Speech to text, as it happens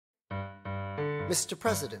Mr.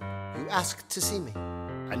 President, you asked to see me.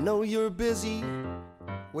 I know you're busy.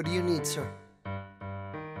 What do you need, sir?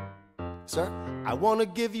 Sir? I want to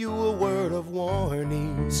give you a word of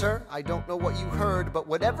warning. Sir, I don't know what you heard, but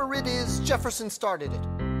whatever it is, Jefferson started it.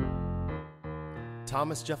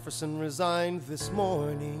 Thomas Jefferson resigned this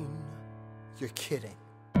morning. You're kidding.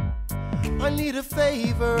 I need a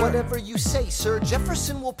favor. Whatever you say, sir,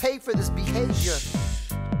 Jefferson will pay for this behavior.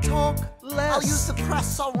 Talk less. I'll use the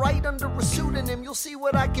press, I'll write under a pseudonym. You'll see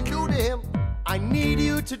what I can do to him. I need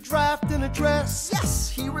you to draft an address. Yes,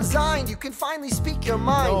 he resigned. You can finally speak your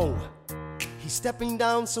mind. No. He's stepping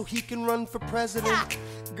down so he can run for president. Ha!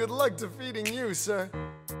 Good luck defeating you, sir.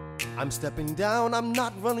 I'm stepping down. I'm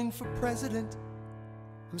not running for president.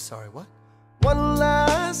 I'm sorry, what? One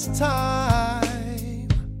last time.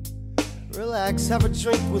 Relax, have a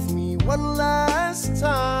drink with me. One last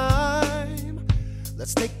time.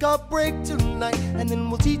 Let's take a break tonight, and then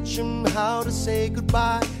we'll teach him how to say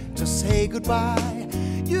goodbye. To say goodbye,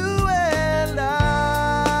 you and I.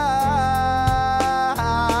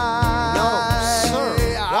 No, sir.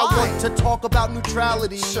 I want to talk about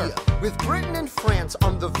neutrality. Sir, with Britain and France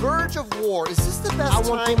on the verge of war, is this the best time? I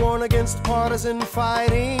want to warn against partisan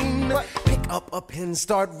fighting. But pick up a pen,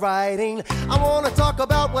 start writing. I want to talk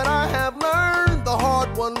about what I have learned, the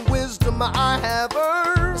hard-won wisdom I have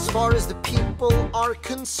earned. as far as the people are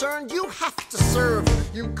concerned, you have to serve.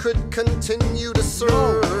 You could continue to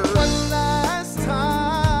serve. One last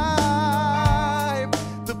time,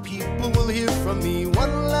 the people will hear from me.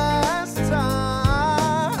 One last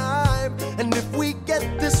time, and if we get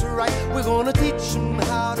this right, we're gonna teach them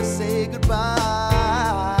how to say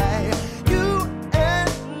goodbye. You and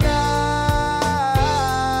I.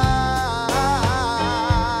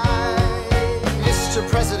 Mr.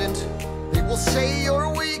 President, they will say you're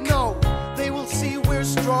weak. No, they will see we're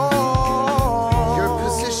strong. Your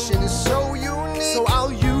position is so unique, so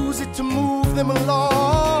I'll use it to move them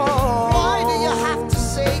along. Why do you have to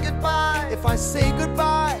say goodbye? If I say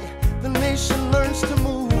goodbye, the nation learns to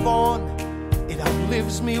move on. It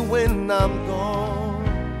outlives me when I'm gone.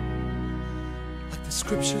 Like the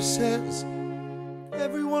scripture says,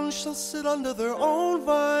 everyone shall sit under their own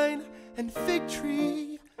vine and fig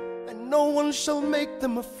tree, and no one shall make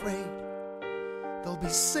them afraid. They'll be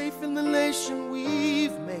safe in the nation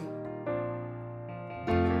we've made.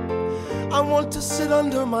 I want to sit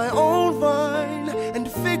under my own vine and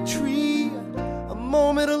fig tree, a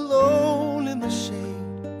moment alone in the shade,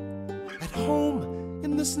 at home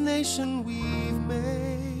in this nation we've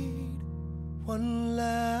made. One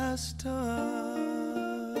last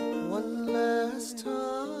time. One last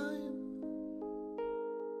time.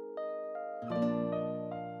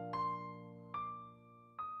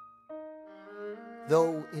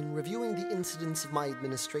 Though, in reviewing the incidents of my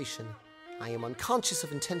administration, I am unconscious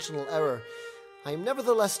of intentional error, I am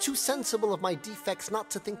nevertheless too sensible of my defects not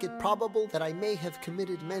to think it probable that I may have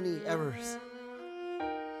committed many errors.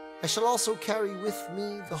 I shall also carry with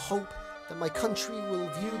me the hope that my country will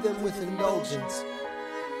view them with indulgence,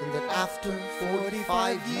 and that after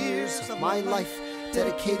 45 years of my life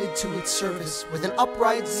dedicated to its service with an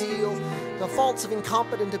upright zeal, the faults of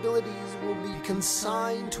incompetent abilities will be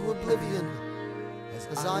consigned to oblivion,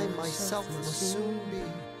 as I myself must soon be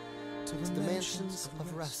to the mansions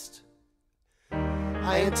of rest.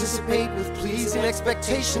 I anticipate with pleasing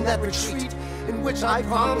expectation that retreat in which I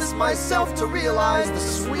promise myself to realize the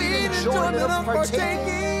sweet enjoyment of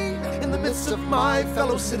partaking in the midst of my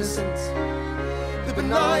fellow citizens, the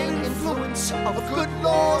benign influence of good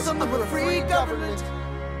laws under a free government,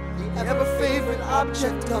 the ever-favorite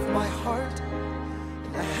object of my heart,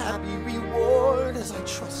 and a happy reward as I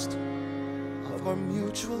trust of our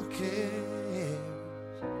mutual cares,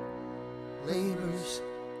 labors,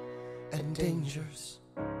 and dangers.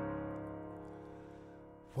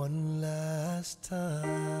 One last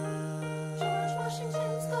time. George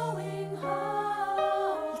Washington's going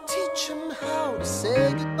home. Teach him how to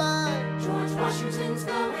say goodbye. George Washington's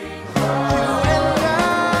going